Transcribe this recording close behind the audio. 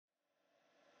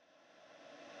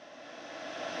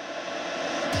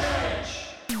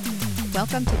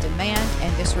welcome to Demand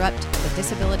and Disrupt the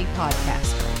Disability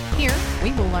Podcast. Here,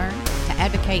 we will learn to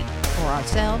advocate for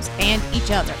ourselves and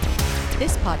each other.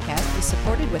 This podcast is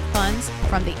supported with funds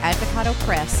from the Advocado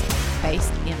Press,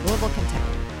 based in Louisville,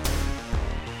 Kentucky.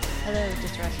 Hello,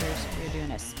 Disruptors. We're doing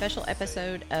a special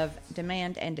episode of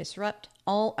Demand and Disrupt,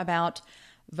 all about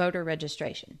voter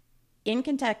registration. In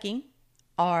Kentucky,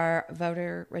 our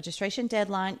voter registration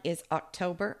deadline is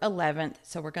October 11th,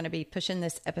 so we're going to be pushing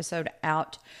this episode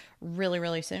out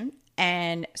really soon.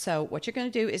 And so what you're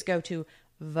going to do is go to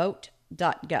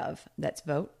vote.gov. That's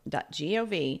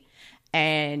vote.gov.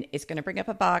 And it's going to bring up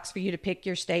a box for you to pick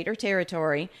your state or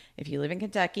territory. If you live in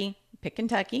Kentucky, pick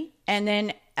Kentucky. And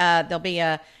then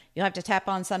you'll have to tap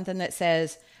on something that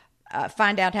says,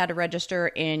 find out how to register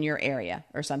in your area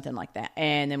or something like that.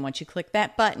 And then once you click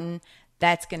that button,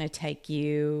 that's going to take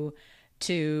you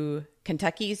to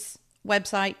Kentucky's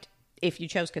website. If you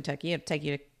chose Kentucky, it'll take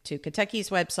you to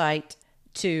Kentucky's website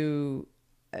to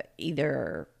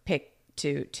either pick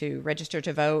to register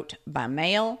to vote by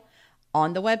mail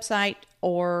on the website,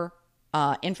 or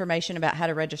information about how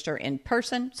to register in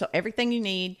person. So everything you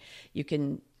need, you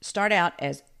can start out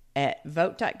at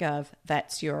vote.gov.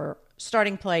 That's your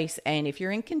starting place. And if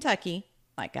you're in Kentucky,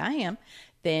 like I am,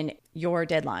 then your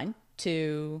deadline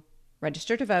to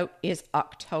register to vote is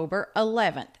October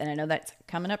 11th. And I know that's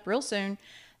coming up real soon.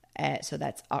 So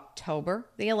that's October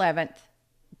the 11th.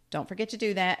 Don't forget to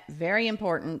do that. Very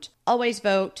important. Always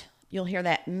vote. You'll hear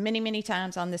that many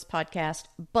times on this podcast.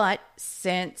 But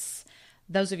since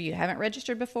those of you who haven't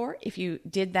registered before, if you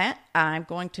did that, I'm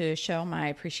going to show my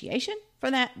appreciation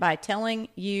for that by telling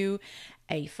you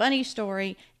a funny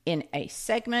story in a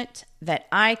segment that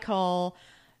I call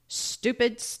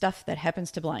Stupid Stuff That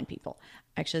Happens to Blind People.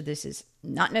 Actually, this is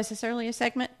not necessarily a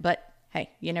segment, but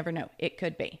hey, you never know. It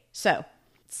could be. So,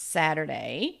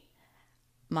 Saturday,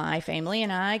 my family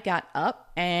and I got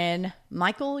up, and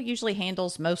Michael usually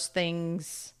handles most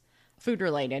things food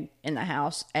related in the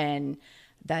house, and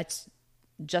that's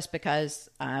just because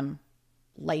I'm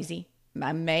lazy.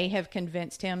 I may have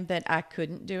convinced him that I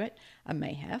couldn't do it. I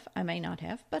may have. I may not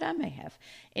have, but I may have.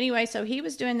 Anyway, so he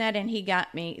was doing that, and he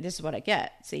got me, this is what I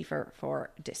get, see,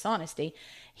 for dishonesty.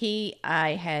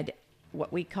 I had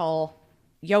what we call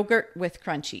yogurt with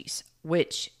crunchies,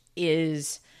 which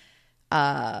is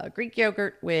Greek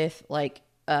yogurt with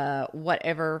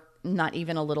whatever, not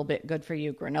even a little bit good for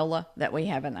you granola that we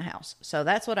have in the house. So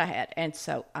that's what I had. And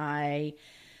so I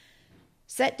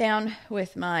sat down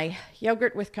with my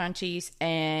yogurt with crunchies,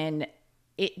 and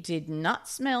it did not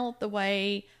smell the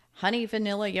way honey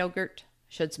vanilla yogurt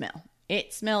should smell.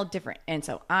 It smelled different. And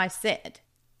so I said,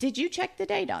 "Did you check the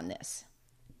date on this?"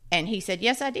 And he said,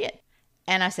 "Yes, I did."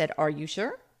 And I said, "Are you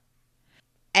sure?"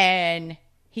 And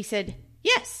he said,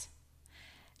 "Yes."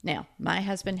 Now, my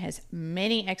husband has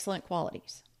many excellent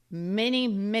qualities,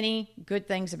 many good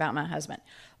things about my husband,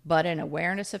 but an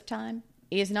awareness of time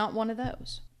is not one of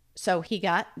those. So he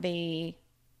got the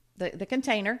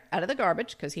container out of the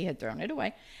garbage because he had thrown it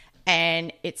away,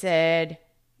 and it said,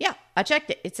 yeah, I checked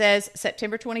it. It says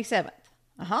September 27th.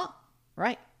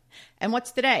 Right. And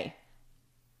what's today?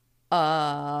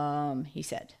 He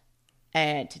said.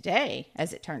 And today,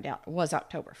 as it turned out, was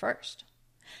October 1st.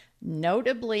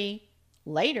 Notably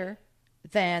later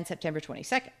than September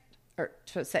 22nd or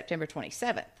September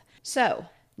 27th. So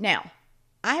now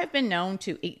I have been known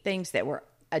to eat things that were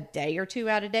a day or two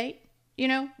out of date,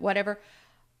 whatever,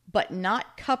 but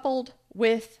not coupled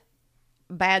with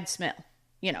bad smell.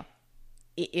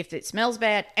 If it smells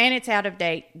bad and it's out of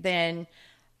date, then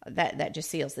that just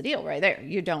seals the deal right there.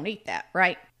 You don't eat that,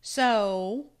 right?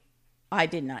 So I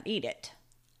did not eat it,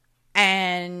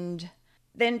 and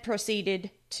then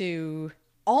proceeded to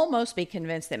almost be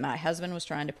convinced that my husband was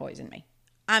trying to poison me.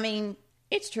 I mean,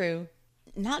 it's true.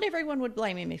 Not everyone would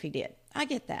blame him if he did. I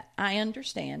get that. I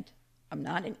understand. I'm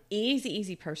not an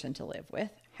easy person to live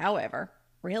with. However,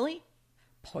 really?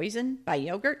 Poison by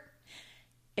yogurt?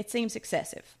 It seems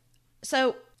excessive.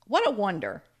 So what I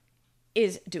wonder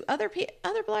is, do other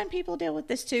blind people deal with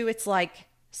this too? It's like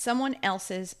someone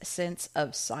else's sense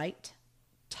of sight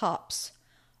tops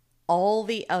all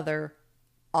the other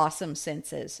awesome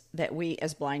senses that we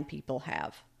as blind people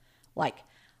have. Like,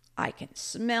 I can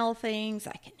smell things,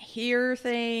 I can hear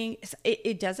things.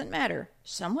 It doesn't matter.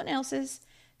 Someone else's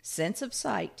sense of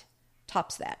sight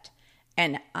tops that.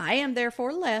 And I am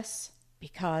therefore less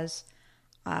because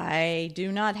I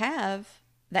do not have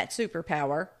that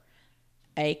superpower,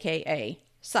 aka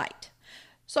sight.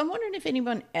 So I'm wondering if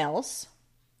anyone else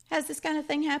has this kind of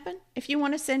thing happen. If you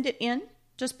want to send it in,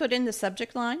 just put in the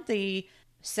subject line, the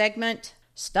segment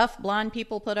stuff blind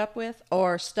people put up with,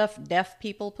 or stuff deaf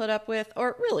people put up with,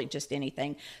 or really just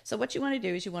anything. So what you want to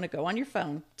do is you want to go on your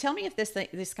phone. Tell me if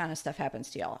this kind of stuff happens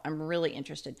to y'all. I'm really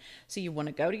interested. So you want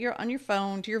to go to on your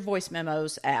phone to your voice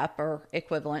memos app or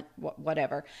equivalent,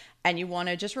 whatever, and you want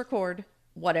to just record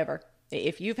whatever.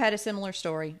 If you've had a similar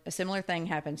story, a similar thing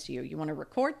happens to you, you want to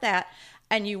record that,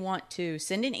 and you want to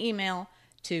send an email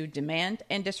to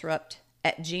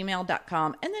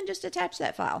demandanddisrupt@gmail.com, and then just attach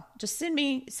that file. Just send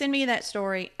me that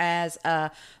story as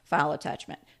a file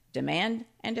attachment.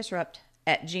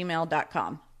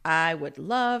 Demandanddisrupt@gmail.com. I would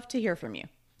love to hear from you.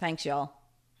 Thanks, y'all.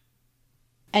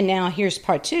 And now here's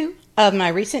part 2 of my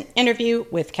recent interview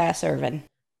with Cass Irvin.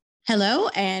 Hello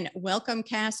and welcome,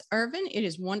 Cass Irvin. It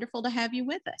is wonderful to have you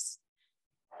with us.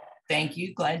 Thank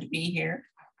you. Glad to be here.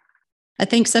 I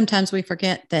think sometimes we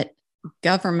forget that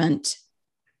government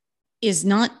is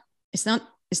not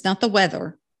the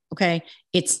weather. Okay.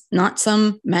 It's not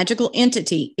some magical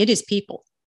entity. It is people.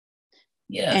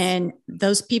 Yes. And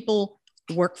those people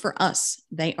work for us.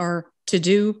 They are to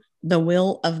do the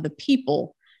will of the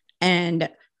people. And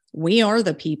we are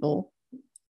the people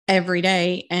every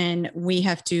day. And we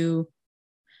have to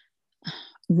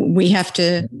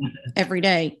every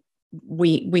day,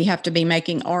 we have to be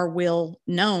making our will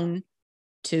known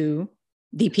to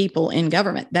the people in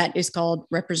government. That is called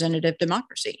representative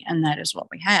democracy, and that is what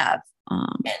we have.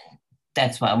 And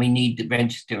that's why we need to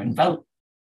register and vote.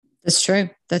 That's true.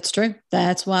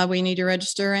 That's why we need to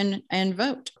register and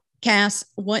vote. Cass,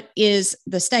 what is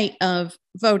the state of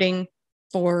voting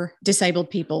for disabled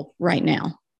people right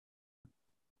now?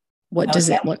 What does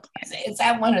it look like? Is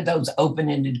that one of those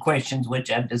open-ended questions, which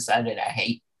I've decided I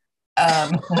hate?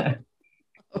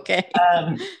 Okay.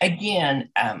 Again,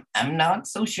 I'm not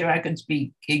so sure I could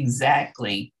speak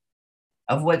exactly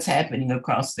of what's happening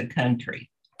across the country,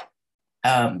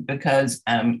 because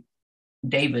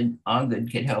David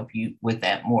Ongood could help you with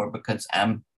that more, because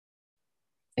I'm,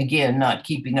 again, not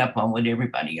keeping up on what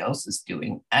everybody else is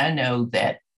doing. I know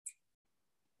that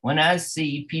when I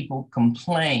see people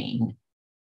complain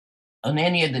on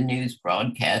any of the news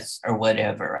broadcasts or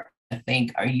whatever, I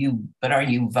think, are you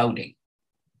voting?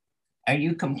 Are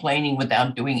you complaining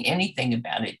without doing anything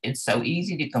about it? It's so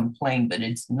easy to complain, but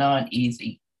it's not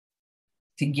easy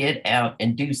to get out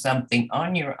and do something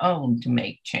on your own to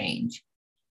make change.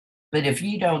 But if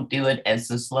you don't do it, as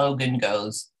the slogan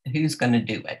goes, who's going to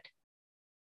do it?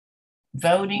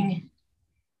 Voting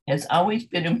has always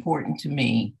been important to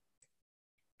me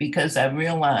because I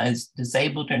realized,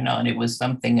 disabled or not, it was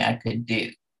something I could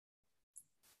do.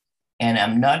 And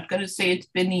I'm not going to say it's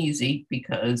been easy,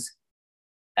 because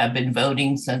I've been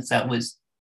voting since I was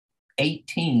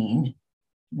 18.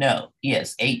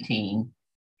 18.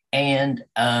 And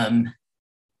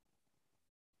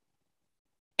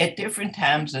at different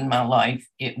times in my life,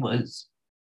 it was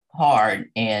hard.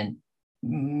 And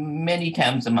many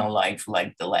times in my life,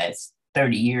 like the last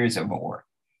 30 years or more,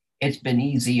 it's been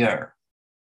easier.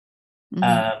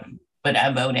 Mm-hmm. But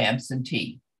I vote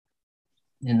absentee.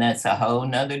 And that's a whole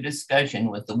nother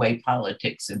discussion with the way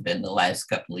politics have been the last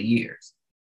couple of years.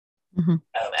 Mm-hmm.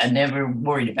 I never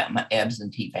worried about my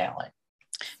absentee ballot.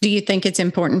 Do you think it's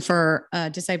important for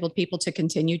disabled people to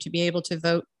continue to be able to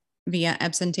vote via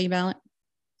absentee ballot?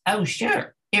 Oh,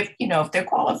 sure. If they're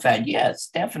qualified, yes,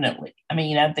 definitely. I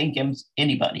mean, I think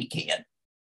anybody can.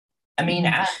 I mean,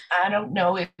 mm-hmm. I don't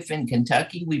know if in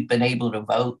Kentucky we've been able to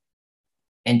vote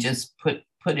and just put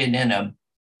it in a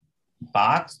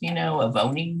box, a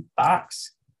voting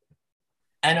box.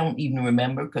 I don't even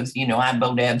remember, because, I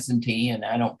vote absentee and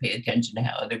I don't pay attention to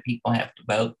how other people have to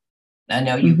vote. I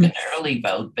know you mm-hmm. can early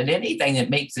vote, but anything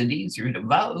that makes it easier to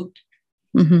vote.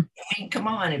 Mm-hmm. I mean, come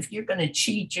on, if you're going to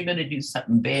cheat, you're going to do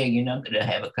something big. You're not going to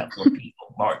have a couple of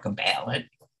people mark a ballot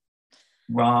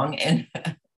wrong. And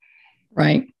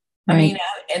right. I mean,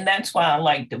 and that's why I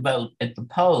like to vote at the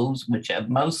polls, which I've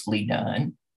mostly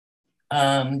done,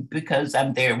 because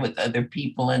I'm there with other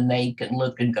people and they can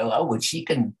look and go, oh, well,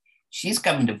 she's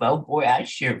coming to vote. Boy, I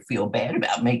sure feel bad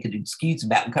about making an excuse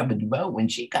about coming to vote when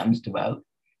she comes to vote.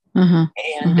 Uh-huh.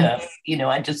 And, uh-huh.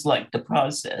 I just like the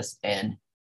process. And,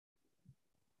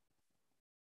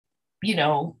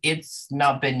 it's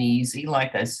not been easy.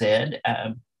 Like I said,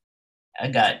 I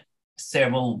got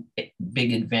several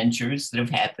big adventures that have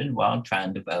happened while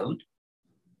trying to vote,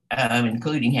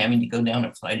 including having to go down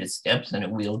a flight of steps in a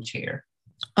wheelchair.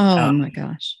 Oh, my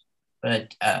gosh.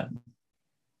 But,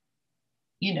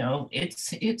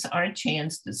 it's our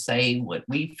chance to say what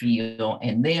we feel.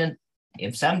 And then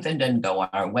if something doesn't go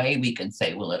our way, we can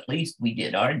say, well, at least we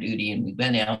did our duty and we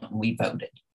went out and we voted.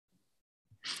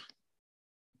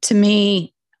 To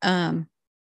me, I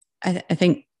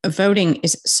think voting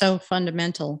is so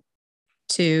fundamental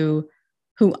to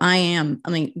who I am. I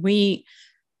mean,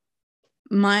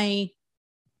 my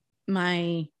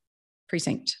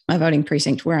precinct, my voting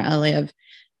precinct where I live,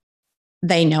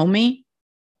 they know me.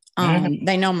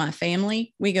 They know my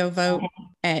family. We go vote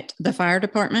at the fire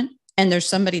department, and there's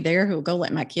somebody there who will go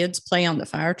let my kids play on the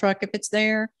fire truck if it's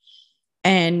there.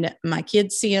 And my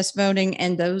kids see us voting,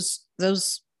 and those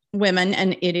women,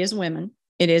 and it is women.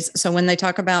 It is. So when they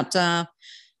talk about, not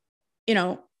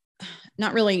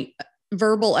really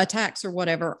verbal attacks or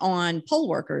whatever on poll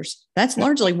workers, that's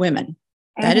largely women.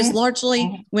 That is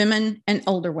largely women and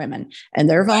older women, and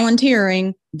they're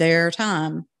volunteering their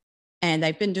time, and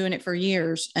they've been doing it for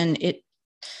years. And it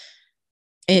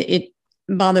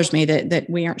bothers me that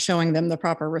we aren't showing them the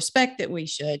proper respect that we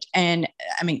should. And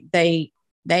I mean, I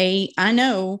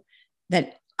know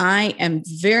that I am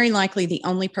very likely the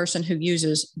only person who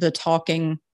uses the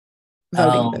talking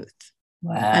voting booth.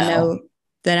 Wow. I know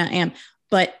that I am,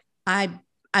 but I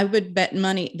would bet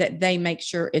money that they make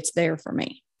sure it's there for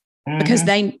me, because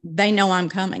they know I'm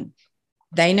coming.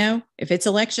 They know if it's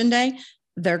election day,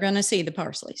 they're going to see the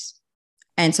Parsleys.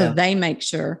 And so they make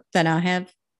sure that I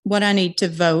have what I need to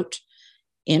vote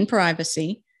in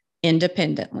privacy,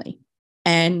 independently.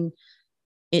 And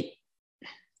it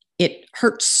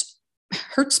hurts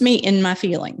me in my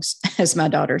feelings, as my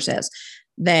daughter says,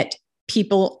 that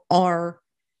people are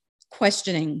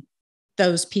questioning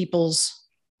those people's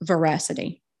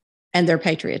veracity and their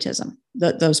patriotism,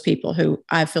 those people who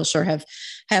I feel sure have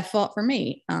fought for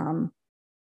me. And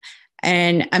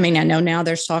I mean, I know now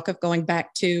there's talk of going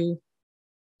back to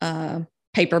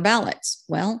paper ballots.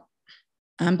 Well,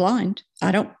 I'm blind.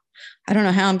 I don't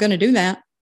know how I'm going to do that.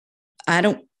 I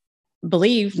don't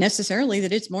believe necessarily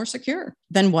that it's more secure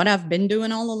than what I've been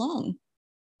doing all along.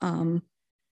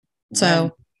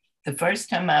 So the first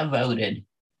time I voted,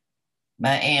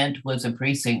 my aunt was a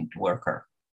precinct worker.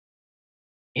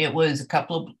 It was a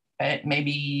couple of,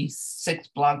 maybe 6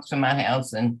 blocks from my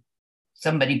house, and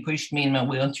somebody pushed me in my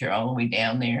wheelchair all the way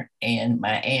down there. And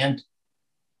my aunt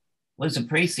was a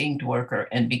precinct worker.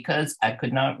 And because I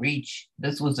could not reach,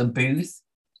 this was a booth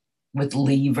with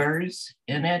levers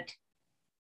in it.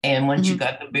 And once you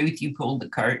got the booth, you pulled the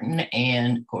curtain.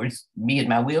 And of course, me in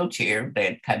my wheelchair,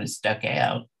 that kind of stuck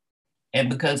out.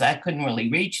 And because I couldn't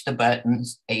really reach the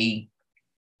buttons, a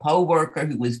poll worker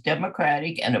who was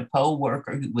Democratic and a poll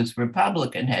worker who was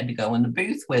Republican had to go in the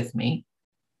booth with me.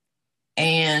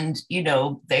 And,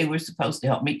 they were supposed to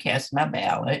help me cast my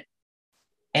ballot.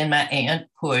 And my aunt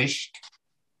pushed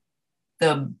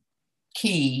the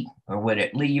key or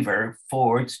lever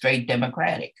for straight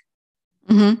Democratic.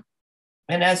 And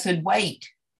I said, wait.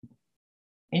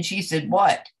 And she said,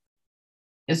 what?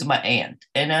 This is my aunt.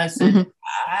 And I said,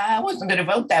 I wasn't going to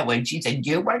vote that way. And she said,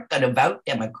 you weren't going to vote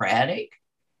Democratic?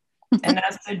 And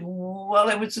I said, well,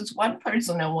 there was this one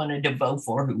person I wanted to vote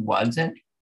for who wasn't.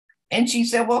 And she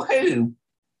said, well, who?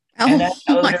 And I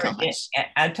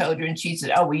told her, and she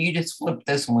said, oh, well, you just flipped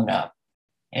this one up.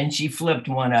 And she flipped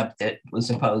one up that was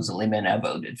supposedly meant I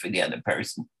voted for the other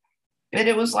person. But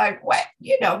it was like, what?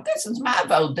 This is my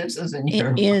vote. This isn't your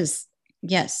vote. It is.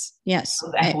 Yes.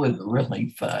 So that was really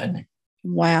fun.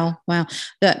 Wow.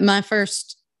 My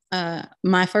first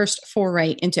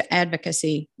foray into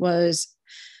advocacy was,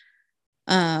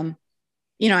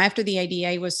 after the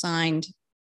ADA was signed,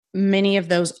 many of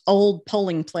those old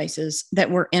polling places that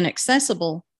were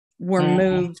inaccessible were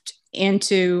moved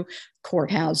into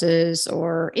courthouses,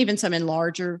 or even some in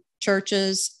larger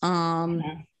churches,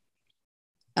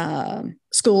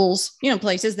 schools,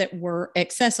 places that were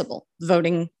accessible.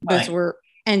 Voting booths were,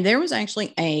 and there was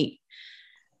actually a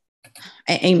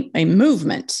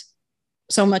movement,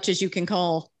 so much as you can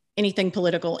call anything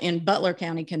political in Butler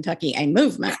County, Kentucky, a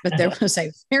movement, but there was a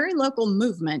very local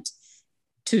movement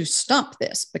to stop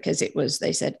this, because it was,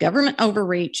 they said, government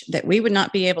overreach, that we would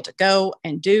not be able to go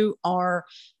and do our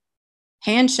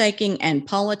handshaking and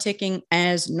politicking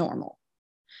as normal,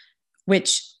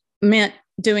 which meant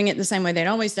doing it the same way they'd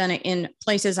always done it in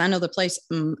places. I know the place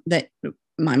that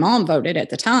my mom voted at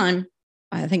the time,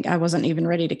 I think I wasn't even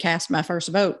ready to cast my first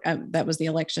vote. That was the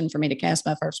election for me to cast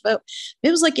my first vote. It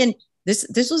was like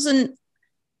this was in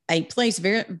a place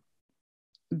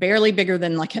barely bigger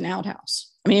than like an outhouse.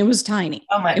 I mean, it was tiny.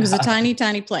 Oh my God. It was a tiny,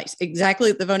 tiny place.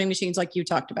 Exactly. The voting machines like you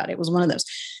talked about. It was one of those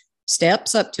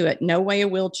steps up to it. No way a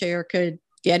wheelchair could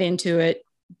get into it.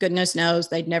 Goodness knows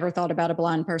they'd never thought about a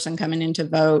blind person coming in to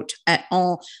vote at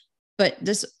all. But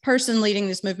this person leading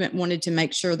this movement wanted to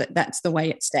make sure that that's the way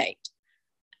it stayed.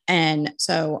 And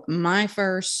so my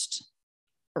first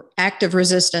act of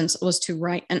resistance was to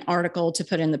write an article to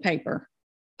put in the paper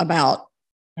about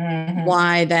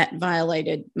why that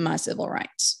violated my civil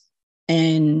rights.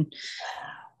 And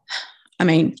I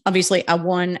mean, obviously I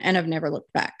won and I've never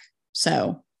looked back.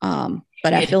 So,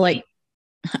 but I feel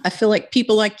like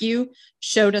people like you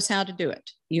showed us how to do it.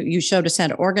 You showed us how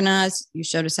to organize. You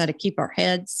showed us how to keep our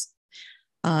heads.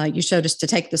 You showed us to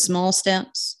take the small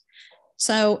steps.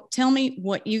 So tell me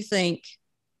what you think,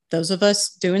 those of us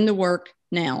doing the work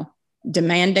now,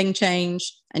 demanding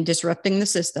change and disrupting the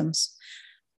systems,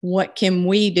 what can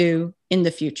we do in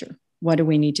the future? What do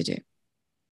we need to do?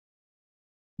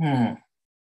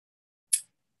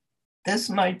 This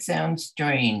might sound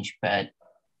strange, but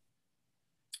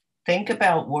think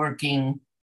about working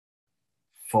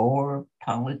for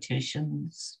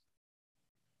politicians.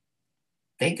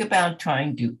 Think about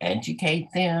trying to educate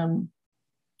them.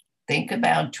 Think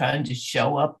about trying to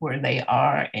show up where they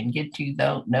are and get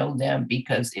to know them,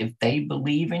 because if they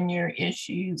believe in your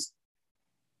issues,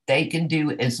 they can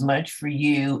do as much for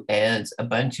you as a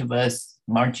bunch of us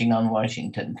marching on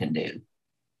Washington can do.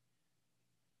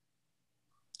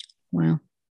 Wow.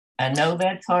 I know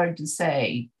that's hard to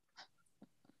say,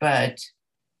 but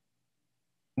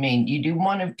I mean, you do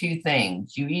one of two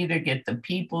things. You either get the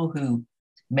people who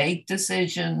make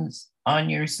decisions on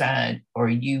your side, or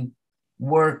you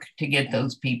work to get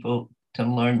those people to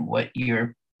learn what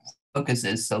your focus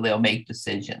is so they'll make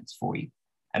decisions for you.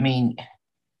 I mean,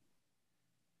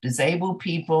 disabled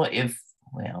people,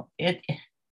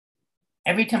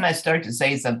 every time I start to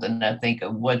say something, I think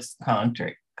of what's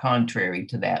contrary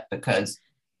to that, because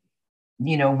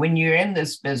when you're in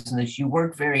this business, you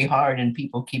work very hard and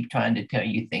people keep trying to tell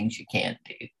you ththings you can't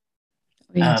do.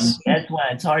 Yes. That's why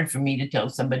it's hard for me to tell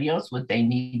somebody else what they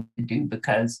need to do,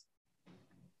 because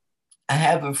I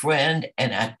have a friend,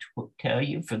 and I tell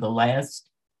you, for the last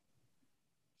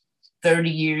 30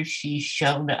 years, she's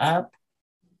shown up.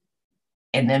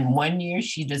 And then one year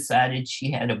she decided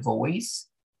she had a voice.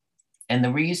 And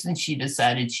the reason she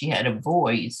decided she had a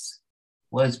voice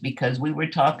was because we were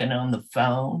talking on the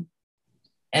phone.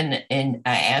 And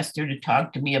I asked her to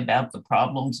talk to me about the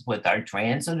problems with our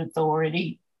transit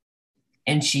authority.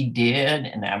 And she did,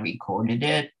 and I recorded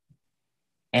it.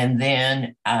 And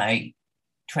then I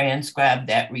transcribed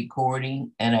that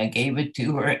recording and I gave it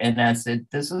to her. And I said,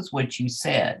 "This is what you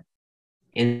said,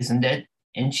 isn't it?"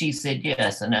 And she said,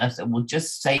 "Yes." And I said, "Well,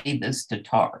 just say this to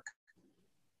Tark."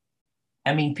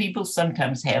 I mean, people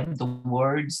sometimes have the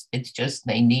words. It's just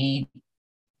they need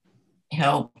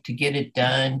help to get it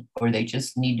done, or they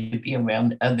just need to be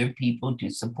around other people to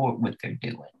support what they're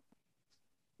doing.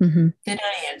 Mm-hmm. Did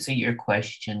I answer your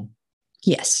question?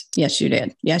 Yes, you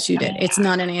did. Yes, you did. It's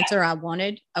not an answer I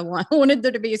wanted. I wanted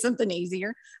there to be something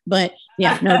easier, but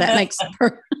yeah, no, that makes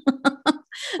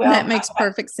that makes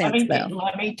perfect sense.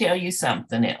 Let me tell you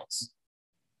something else.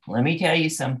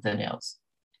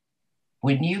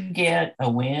 When you get a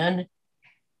win,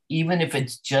 even if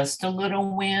it's just a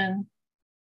little win,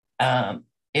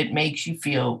 it makes you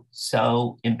feel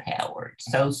so empowered,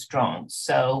 so strong,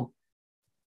 so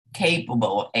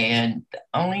capable. And the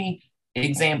only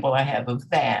example I have of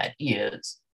that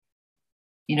is,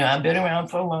 I've been around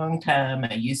for a long time.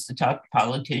 I used to talk to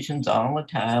politicians all the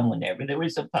time whenever there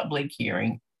was a public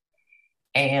hearing.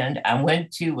 And I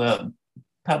went to a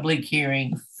public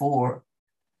hearing for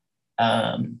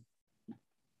the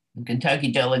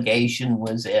Kentucky delegation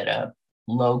was at a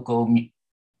local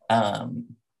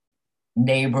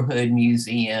neighborhood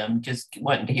museum, just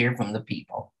wanting to hear from the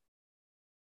people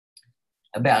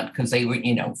about, because they were,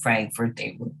 Frankfort,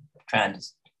 they were trying to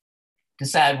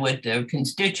decide what their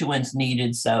constituents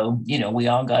needed. So, we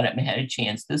all got up and had a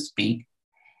chance to speak.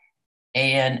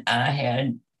 And I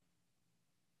had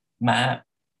my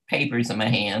papers in my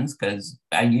hands, because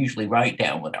I usually write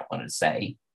down what I want to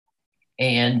say.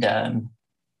 And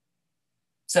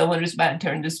so when it was my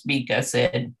turn to speak, I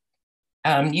said,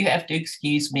 "You have to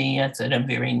excuse me." I said, "I'm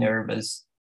very nervous.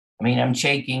 I'm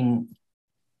shaking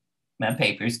my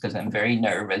papers because I'm very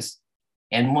nervous."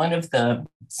 And one of the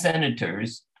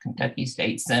senators, Kentucky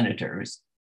state senators,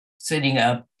 sitting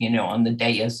up, on the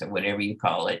dais or whatever you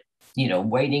call it,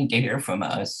 waiting to hear from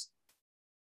us,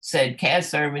 said,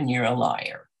 "Cass Irvin, you're a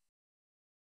liar."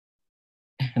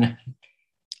 And it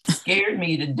scared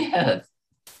me to death.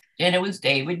 And it was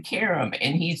David Karam.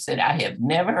 And he said, "I have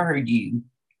never heard you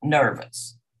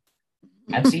nervous.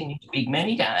 I've seen you speak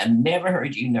many times. I've never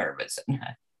heard you nervous." And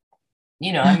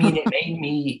it made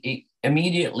me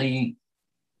immediately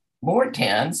more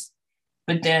tense,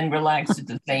 but then relaxed at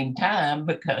the same time,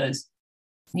 because,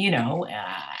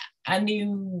 I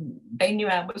knew they knew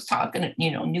I was talking,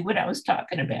 knew what I was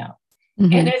talking about.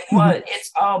 Mm-hmm. And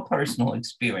it's all personal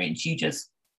experience. You just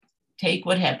take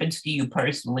what happens to you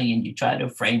personally and you try to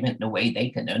frame it in a way they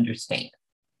can understand.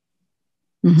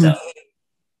 Mm-hmm. So,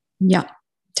 yeah,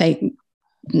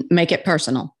 make it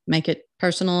personal. Make it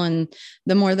personal, and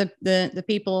the more the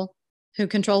people who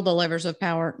control the levers of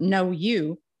power know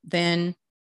you, then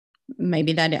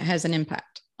maybe that it has an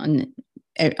impact on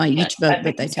each vote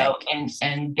that they take. So.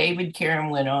 And David Caron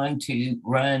went on to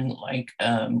run like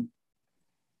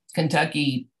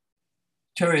Kentucky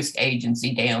tourist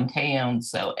agency downtown.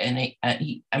 So, and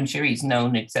I'm sure he's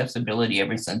known accessibility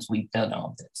ever since we've done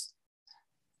all this.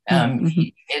 Mm-hmm.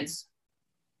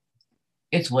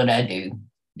 It's what I do.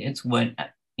 It's what,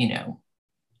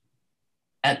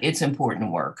 it's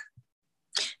important work.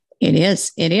 It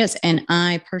is. And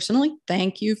I personally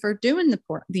thank you for doing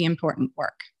the important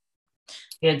work.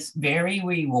 It's very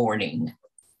rewarding,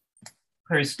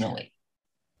 personally.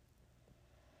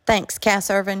 Thanks,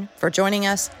 Cass Irvin, for joining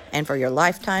us and for your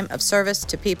lifetime of service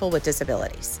to people with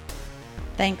disabilities.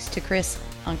 Thanks to Chris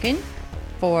Unkin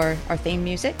for our theme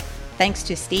music. Thanks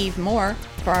to Steve Moore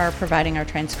for providing our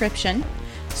transcription.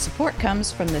 Support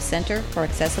comes from the Center for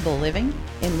Accessible Living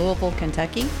in Louisville,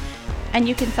 Kentucky. And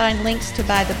you can find links to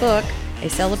buy the book, A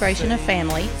Celebration of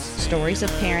Family, Stories of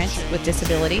Parents with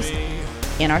Disabilities,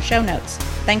 in our show notes.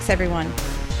 Thanks, everyone.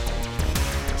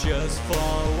 Just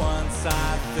for once,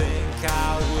 I think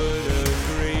I would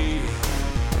agree.